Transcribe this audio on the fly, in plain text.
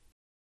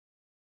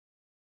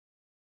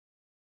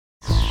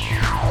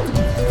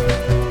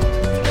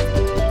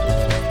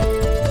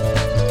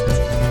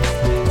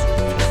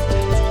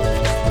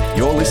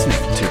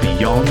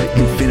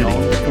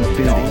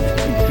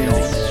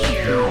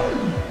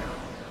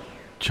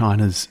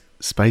China's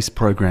space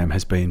program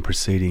has been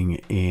proceeding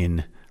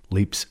in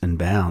leaps and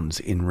bounds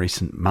in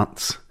recent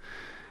months,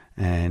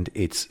 and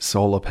its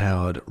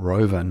solar-powered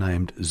rover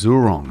named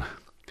Zhurong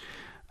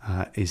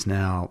is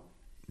now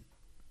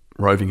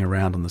roving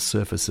around on the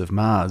surface of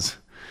Mars,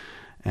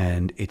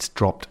 and it's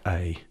dropped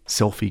a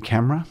selfie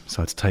camera,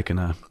 so it's taken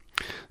a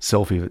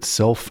selfie of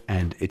itself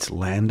and its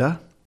lander.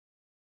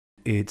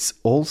 It's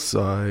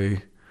also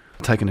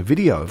taken a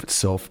video of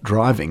itself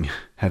driving,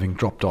 having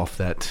dropped off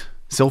that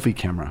selfie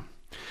camera.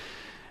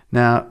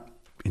 Now,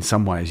 in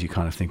some ways, you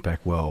kind of think back,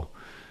 well,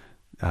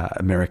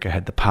 America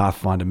had the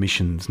Pathfinder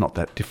missions, not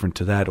that different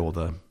to that, or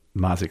the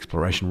Mars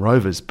exploration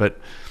rovers. But,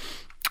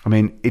 I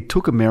mean, it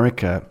took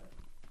America,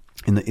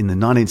 in the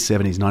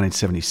 1970s,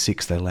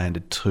 1976, they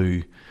landed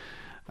two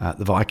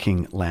the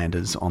Viking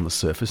landers on the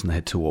surface, and they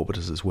had two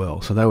orbiters as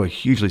well. So they were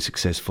hugely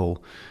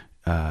successful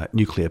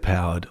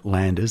nuclear-powered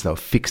landers. They were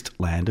fixed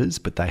landers,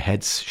 but they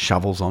had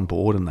shovels on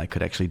board, and they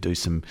could actually do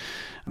some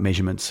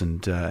measurements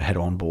and had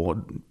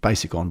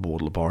basic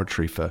onboard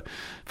laboratory for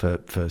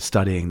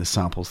studying the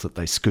samples that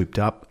they scooped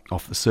up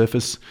off the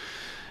surface.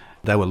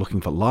 They were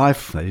looking for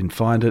life. They didn't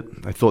find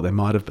it. They thought they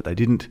might have, but they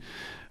didn't.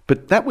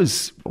 But that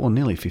was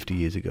nearly 50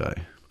 years ago.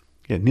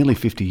 Yeah, nearly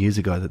 50 years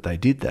ago that they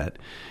did that.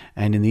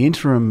 And in the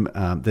interim,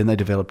 then they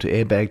developed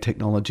airbag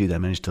technology. They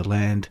managed to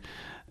land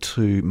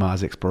two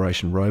Mars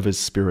exploration rovers,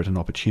 Spirit and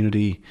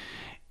Opportunity,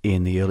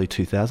 in the early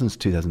 2000s,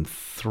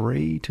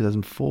 2003,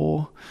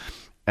 2004.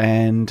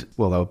 And,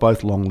 well, they were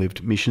both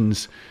long-lived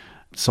missions,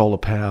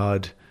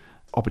 solar-powered.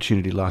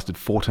 Opportunity lasted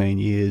 14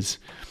 years.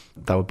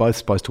 They were both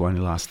supposed to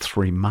only last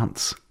 3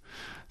 months.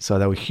 So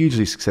they were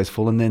hugely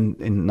successful. And then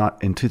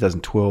in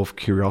 2012,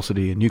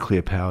 Curiosity, a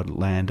nuclear-powered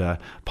lander,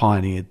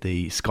 pioneered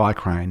the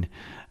Skycrane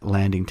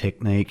landing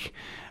technique,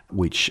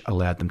 which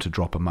allowed them to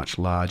drop a much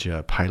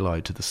larger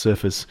payload to the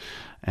surface,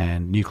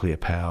 and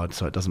nuclear-powered,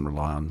 so it doesn't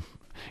rely on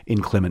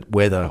inclement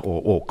weather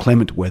or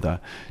clement weather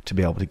to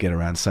be able to get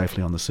around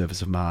safely on the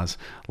surface of Mars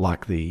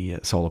like the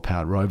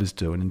solar-powered rovers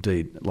do, and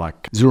indeed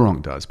like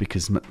Zhurong does,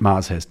 because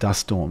Mars has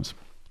dust storms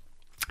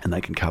and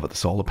they can cover the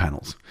solar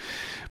panels.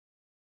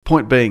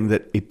 Point being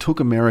that it took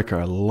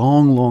America a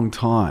long, long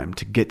time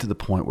to get to the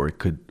point where it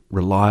could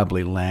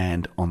reliably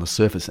land on the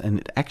surface, and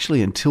it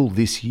actually, until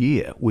this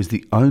year, was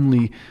the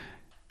only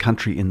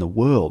country in the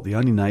world, the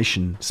only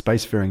nation,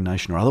 spacefaring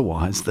nation or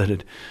otherwise, that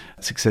had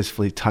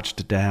successfully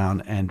touched down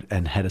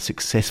and had a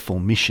successful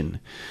mission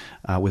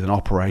with an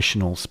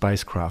operational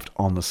spacecraft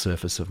on the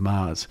surface of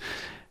Mars.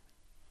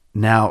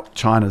 Now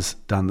China's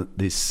done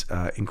this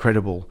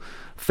incredible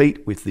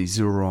feat with the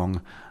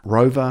Zhurong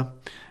rover,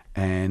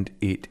 and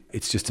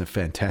it's just a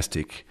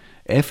fantastic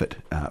effort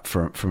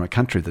from a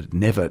country that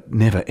never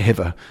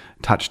ever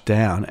touched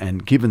down.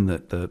 And given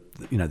that the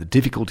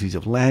difficulties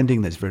of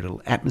landing, there's very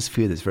little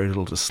atmosphere, there's very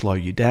little to slow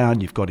you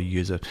down. You've got to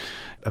use a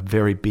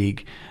very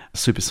big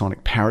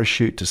supersonic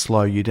parachute to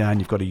slow you down.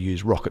 You've got to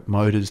use rocket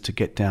motors to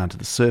get down to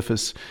the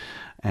surface.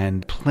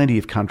 And plenty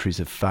of countries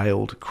have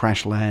failed,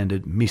 crash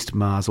landed, missed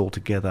Mars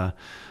altogether.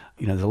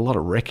 There's a lot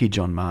of wreckage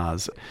on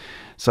Mars.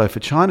 So for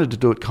China to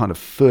do it kind of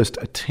first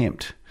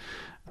attempt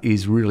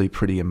is really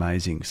pretty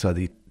amazing. So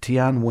the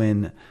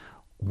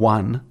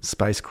Tianwen-1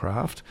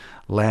 spacecraft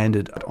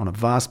landed on a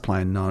vast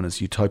plain known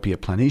as Utopia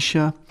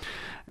Planitia,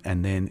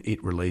 and then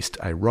it released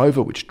a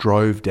rover which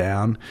drove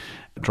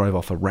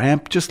off a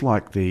ramp, just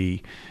like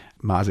the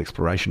Mars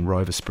exploration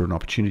rover Spirit and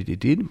Opportunity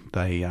did.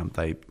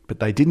 But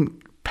they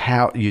didn't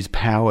use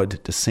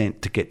powered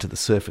descent to get to the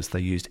surface. They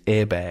used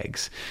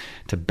airbags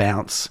to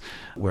bounce,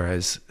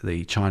 whereas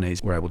the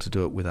Chinese were able to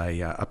do it with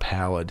a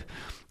powered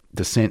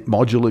descent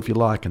module, if you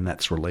like, and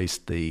that's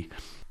released the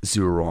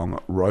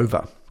Zhurong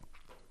rover.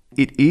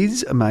 It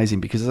is amazing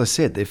because, as I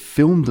said, they've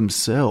filmed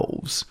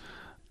themselves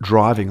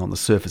driving on the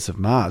surface of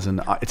Mars, and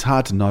it's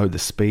hard to know the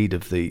speed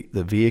of the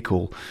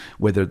vehicle,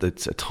 whether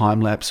it's a time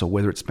lapse or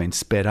whether it's been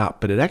sped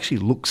up, but it actually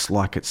looks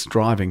like it's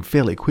driving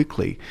fairly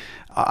quickly,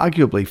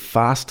 arguably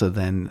faster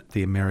than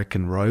the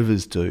American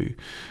rovers do,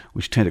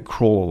 which tend to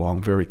crawl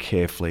along very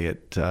carefully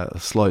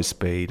at slow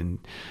speed and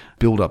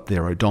build up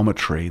their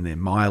odometry and their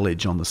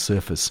mileage on the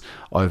surface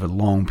over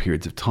long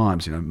periods of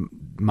times,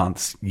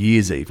 months,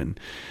 years even,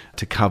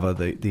 to cover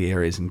the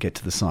areas and get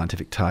to the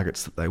scientific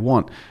targets that they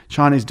want.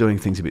 China's doing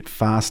things a bit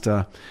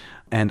faster,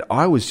 and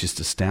I was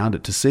just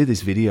astounded to see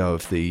this video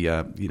of the,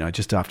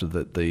 just after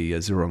the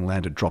Zhurong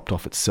lander dropped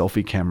off its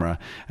selfie camera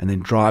and then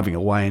driving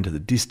away into the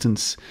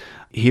distance,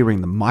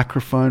 hearing the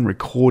microphone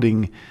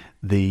recording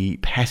the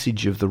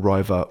passage of the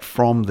rover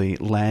from the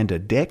lander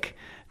deck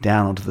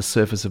down onto the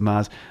surface of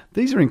Mars.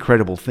 These are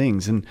incredible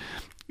things. And,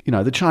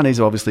 the Chinese,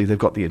 obviously, they've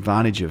got the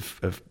advantage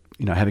of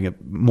having a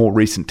more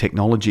recent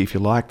technology, if you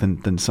like,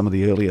 than some of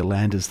the earlier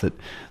landers that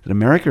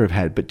America have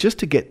had. But just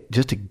to get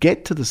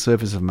to the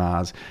surface of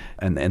Mars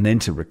and then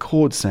to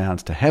record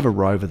sounds, to have a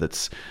rover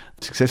that's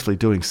successfully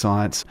doing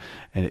science,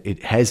 and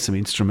it has some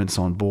instruments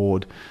on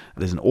board.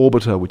 There's an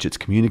orbiter which it's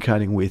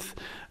communicating with,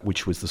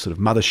 which was the sort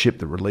of mothership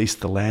that released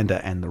the lander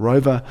and the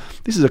rover.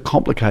 This is a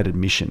complicated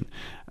mission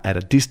at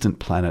a distant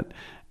planet,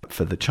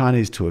 for the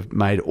Chinese to have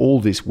made all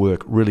this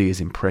work really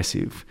is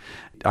impressive.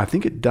 I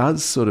think it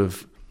does sort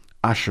of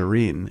usher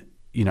in,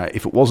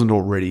 if it wasn't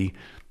already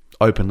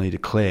openly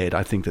declared,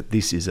 I think that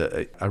this is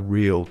a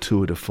real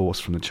tour de force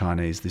from the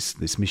Chinese,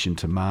 this mission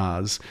to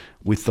Mars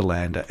with the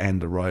lander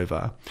and the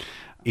rover.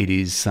 It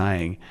is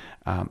saying,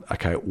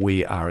 okay,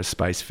 we are a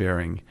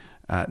spacefaring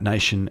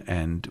nation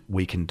and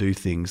we can do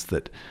things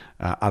that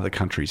other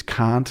countries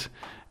can't,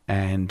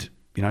 and,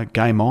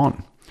 game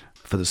on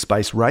for the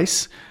space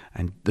race.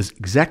 And there's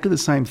exactly the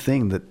same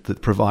thing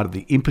that provided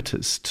the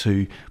impetus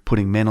to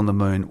putting men on the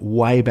moon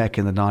way back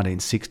in the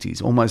 1960s.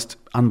 Almost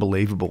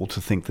unbelievable to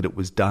think that it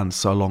was done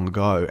so long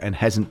ago and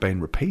hasn't been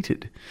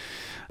repeated.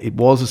 It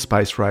was a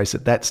space race.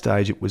 At that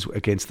stage, it was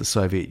against the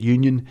Soviet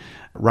Union,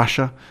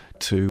 Russia,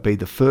 to be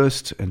the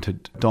first and to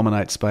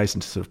dominate space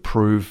and to sort of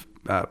prove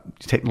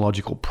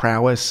technological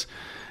prowess.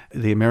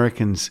 The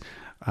Americans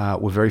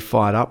were very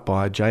fired up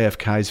by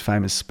JFK's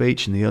famous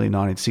speech in the early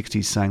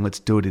 1960s saying,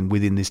 let's do it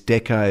within this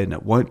decade, and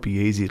it won't be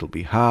easy, it'll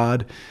be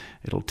hard,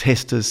 it'll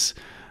test us.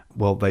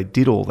 Well, they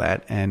did all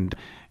that, and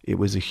it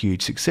was a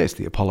huge success.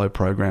 The Apollo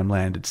program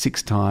landed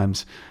 6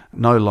 times.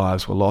 No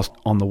lives were lost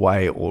on the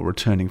way or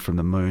returning from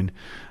the moon.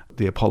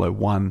 The Apollo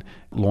 1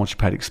 launch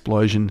pad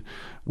explosion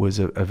was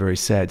a very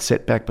sad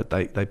setback, but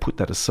they put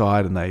that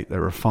aside and they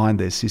refined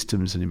their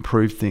systems and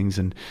improved things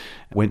and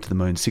went to the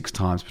moon 6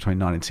 times between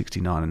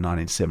 1969 and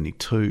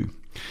 1972.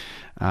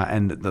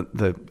 And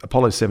the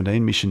Apollo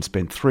 17 mission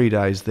spent 3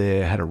 days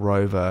there, had a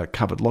rover,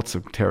 covered lots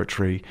of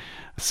territory,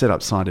 set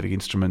up scientific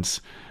instruments,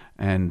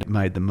 and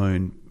made the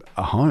moon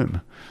a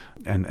home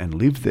and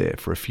lived there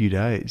for a few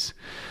days.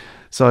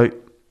 So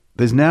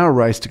there's now a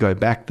race to go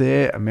back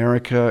there.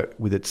 America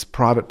with its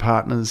private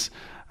partners,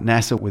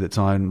 NASA with its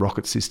own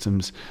rocket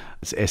systems,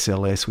 it's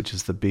SLS, which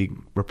is the big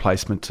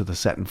replacement to the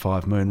Saturn V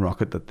moon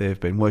rocket that they've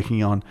been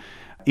working on.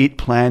 It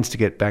plans to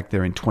get back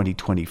there in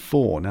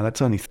 2024. Now,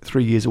 that's only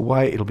 3 years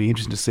away. It'll be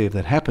interesting to see if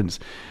that happens.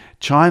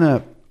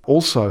 China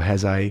also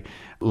has a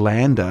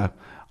lander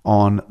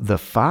on the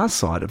far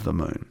side of the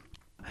moon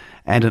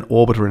and an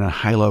orbiter in a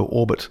halo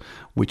orbit,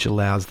 which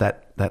allows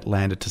that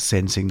lander to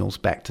send signals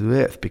back to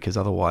the Earth, because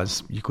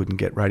otherwise you couldn't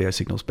get radio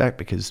signals back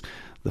because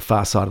the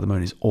far side of the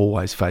moon is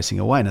always facing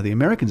away. Now, the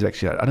Americans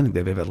actually, I don't think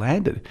they've ever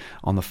landed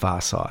on the far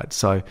side.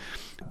 So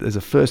there's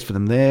a first for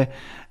them there.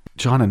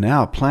 China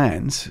now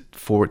plans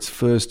for its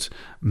first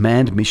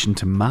manned mission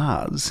to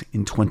Mars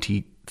in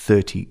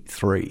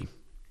 2033.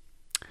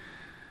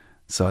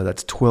 So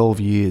that's 12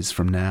 years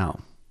from now.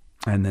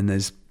 And then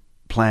there's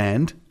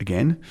planned,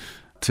 again,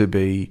 to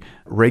be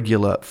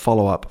regular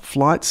follow-up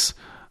flights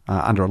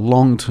under a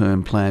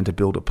long-term plan to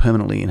build a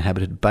permanently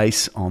inhabited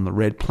base on the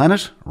red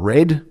planet,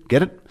 red,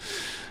 get it,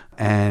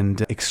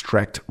 and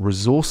extract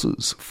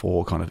resources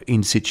for kind of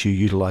in-situ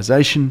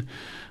utilization.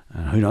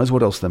 Who knows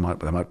what else they might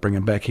bring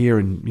them back here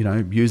and,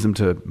 use them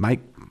to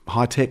make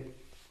high-tech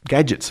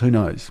gadgets. Who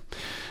knows?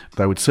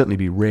 They would certainly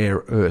be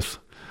rare earth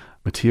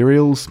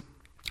materials,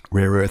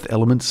 rare earth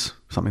elements,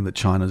 something that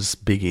China's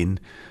big in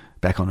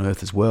back on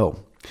Earth as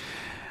well.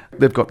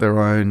 They've got their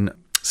own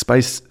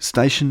space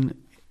station.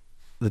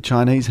 The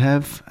Chinese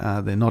have.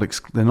 They're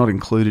not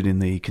included in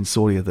the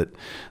consortia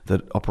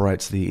that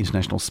operates the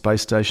International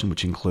Space Station,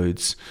 which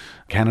includes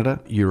Canada,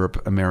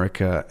 Europe,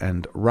 America,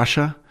 and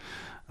Russia.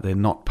 They're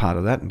not part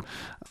of that.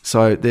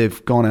 So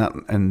they've gone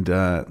out and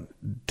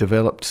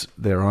developed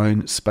their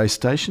own space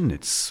station.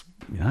 It's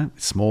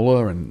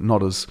smaller and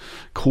not as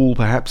cool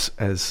perhaps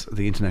as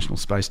the International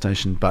Space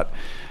Station, but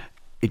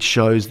it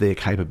shows their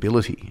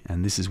capability,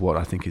 and this is what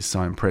I think is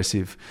so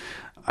impressive.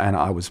 And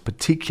I was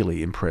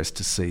particularly impressed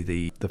to see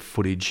the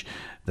footage,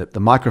 the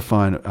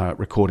microphone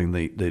recording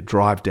the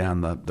drive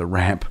down the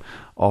ramp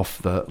off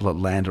the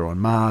lander on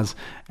Mars,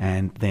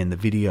 and then the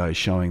video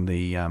showing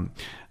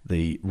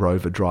the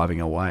rover driving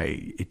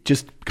away. It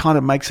just kind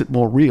of makes it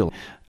more real.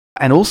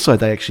 And also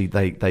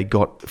they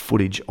got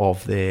footage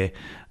of their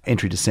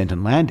entry, descent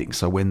and landing.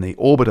 So when the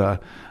orbiter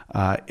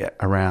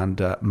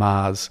around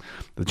Mars,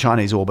 the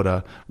Chinese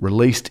orbiter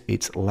released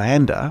its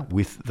lander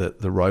with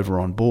the rover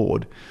on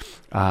board,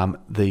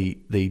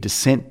 the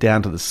descent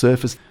down to the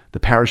surface, the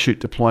parachute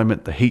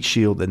deployment, the heat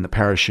shield, then the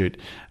parachute,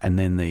 and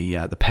then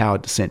the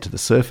powered descent to the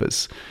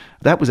surface,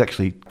 that was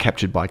actually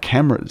captured by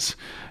cameras,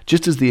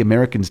 just as the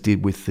Americans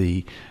did with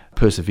the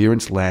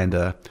Perseverance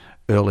lander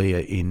earlier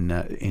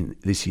in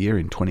this year,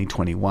 in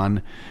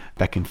 2021.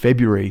 Back in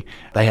February,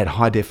 they had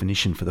high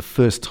definition for the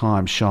first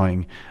time,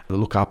 showing the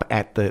look up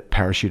at the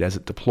parachute as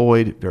it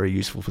deployed. Very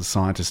useful for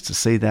scientists to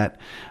see that.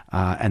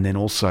 And then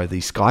also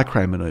the sky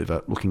crane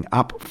maneuver, looking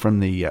up from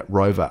the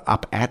rover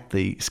up at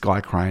the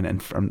sky crane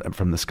and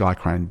from the sky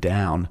crane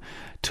down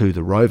to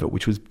the rover,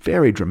 which was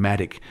very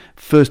dramatic,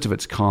 first of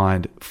its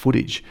kind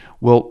footage.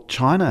 Well,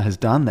 China has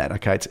done that.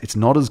 Okay, it's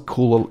not as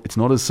cool, it's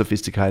not as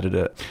sophisticated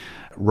a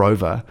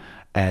rover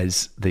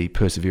as the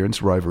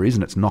Perseverance rover is,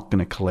 and it's not going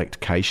to collect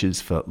caches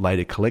for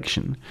later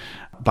collection,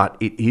 but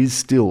it is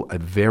still a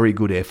very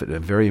good effort, a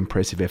very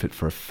impressive effort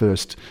for a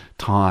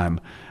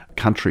first-time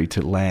country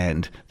to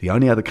land, the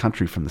only other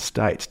country from the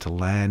States to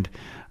land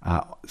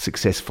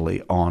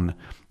successfully on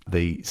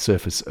the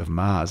surface of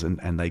Mars,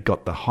 and they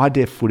got the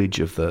high-def footage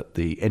of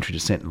the entry,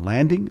 descent and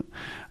landing,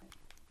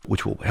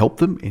 which will help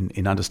them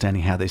in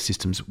understanding how their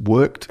systems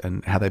worked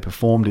and how they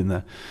performed in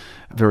the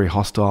very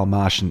hostile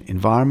Martian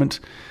environment.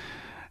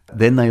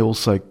 Then they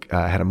also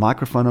had a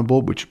microphone on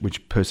board,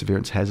 which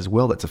Perseverance has as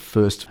well. That's a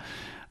first.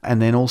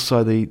 And then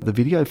also the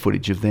video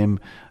footage of them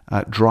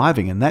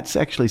driving. And that's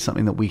actually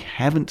something that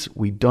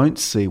we don't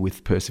see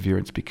with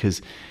Perseverance,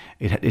 because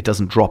it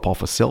doesn't drop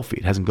off a selfie.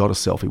 It hasn't got a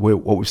selfie.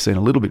 What we've seen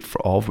a little bit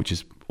of, which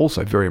is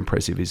also very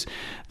impressive, is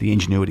the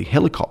Ingenuity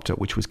helicopter,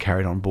 which was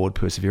carried on board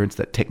Perseverance,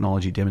 that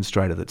technology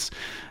demonstrator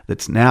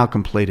that's now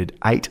completed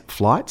 8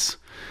 flights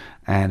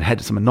and had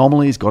some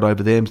anomalies, got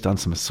over them, done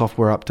some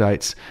software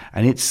updates,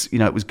 and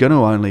it was going to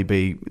only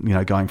be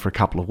going for a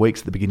couple of weeks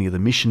at the beginning of the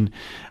mission.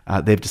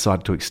 They've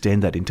decided to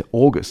extend that into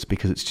August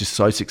because it's just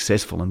so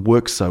successful and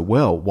works so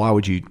well. Why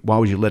would you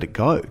let it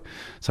go?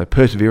 So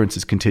Perseverance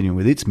is continuing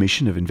with its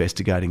mission of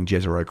investigating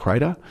Jezero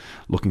Crater,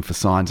 looking for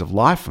signs of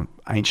life,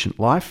 ancient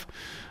life,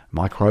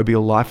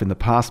 microbial life in the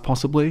past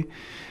possibly,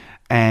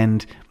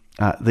 and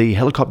the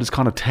helicopter's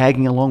kind of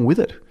tagging along with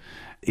it.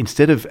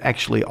 Instead of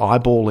actually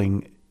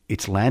eyeballing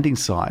its landing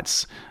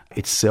sites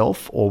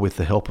itself, or with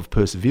the help of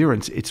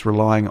Perseverance, it's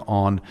relying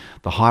on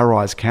the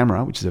HiRISE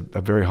camera, which is a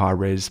very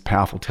high-res,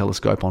 powerful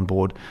telescope on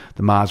board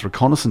the Mars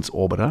Reconnaissance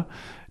Orbiter,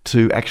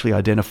 to actually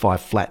identify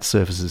flat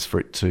surfaces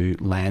for it to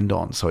land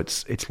on. So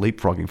it's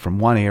leapfrogging from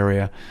one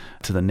area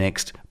to the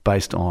next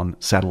based on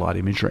satellite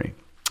imagery.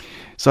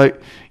 So,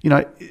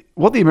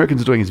 what the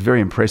Americans are doing is very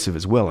impressive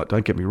as well,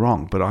 don't get me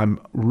wrong, but I'm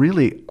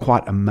really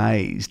quite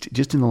amazed.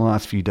 Just in the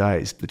last few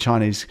days, the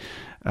Chinese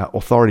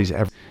authorities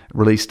have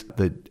released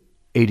the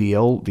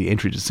EDL, the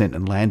entry, descent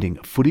and landing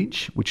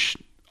footage, which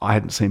I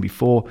hadn't seen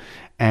before,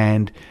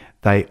 and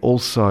they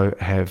also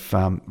have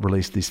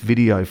released this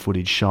video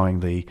footage showing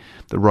the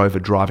rover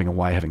driving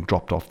away, having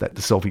dropped off the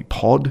selfie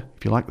pod,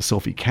 if you like, the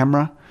selfie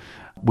camera,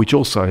 which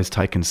also has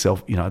taken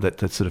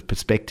that sort of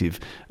perspective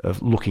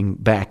of looking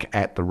back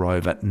at the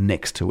rover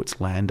next to its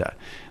lander.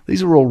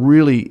 These are all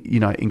really,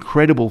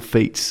 incredible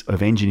feats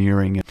of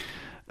engineering,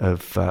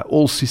 of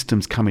all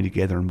systems coming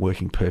together and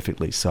working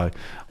perfectly. So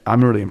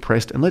I'm really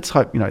impressed. And let's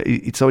hope,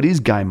 so it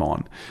is game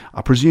on.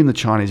 I presume the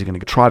Chinese are going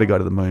to try to go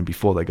to the moon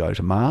before they go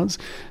to Mars.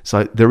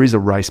 So there is a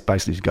race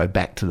basically to go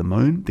back to the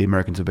moon. The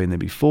Americans have been there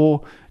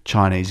before.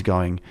 Chinese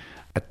going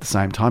at the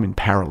same time in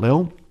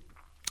parallel.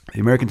 The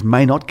Americans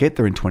may not get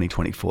there in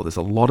 2024. There's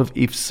a lot of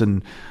ifs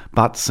and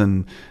buts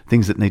and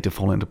things that need to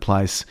fall into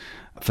place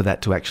for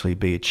that to actually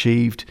be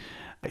achieved.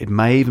 It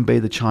may even be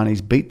the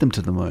Chinese beat them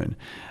to the moon.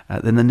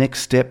 Then the next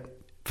step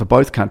for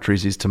both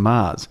countries is to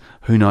Mars.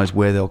 Who knows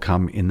where they'll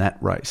come in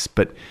that race.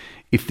 But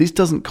if this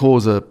doesn't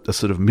cause a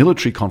sort of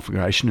military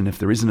conflagration, and if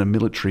there isn't a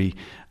military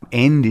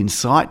end in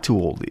sight to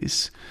all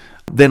this,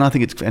 then I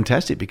think it's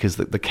fantastic, because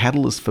the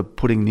catalyst for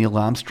putting Neil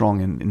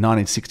Armstrong in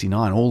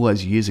 1969, all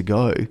those years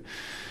ago,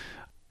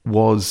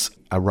 was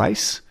a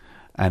race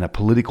and a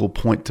political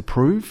point to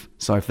prove.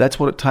 So if that's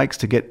what it takes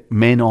to get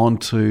men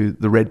onto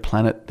the red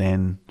planet,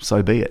 then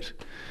so be it.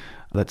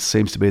 That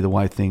seems to be the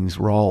way things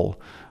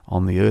roll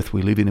on the Earth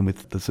we live in, and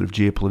with the sort of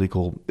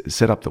geopolitical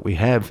setup that we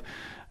have,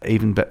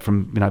 even back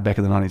from back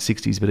in the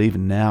 1960s, but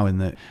even now in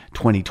the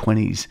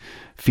 2020s,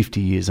 50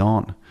 years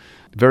on.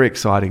 Very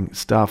exciting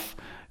stuff.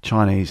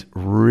 Chinese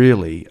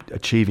really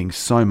achieving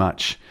so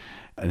much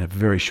in a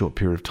very short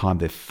period of time.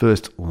 Their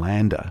first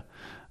lander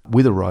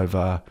with a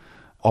rover,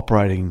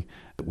 operating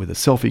with a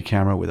selfie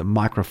camera, with a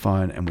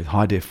microphone, and with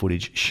high-def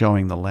footage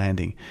showing the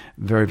landing.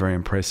 Very, very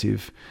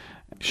impressive.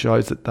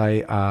 Shows that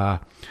they are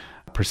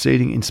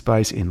proceeding in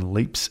space in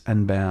leaps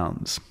and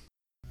bounds.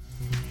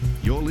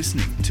 You're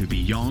listening to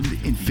Beyond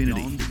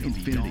Infinity.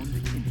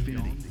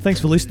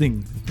 Thanks for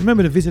listening.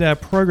 Remember to visit our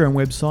program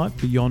website,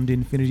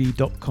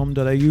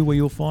 beyondinfinity.com.au, where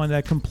you'll find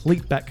our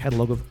complete back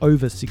catalogue of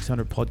over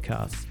 600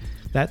 podcasts.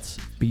 That's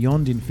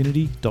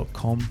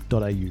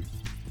beyondinfinity.com.au.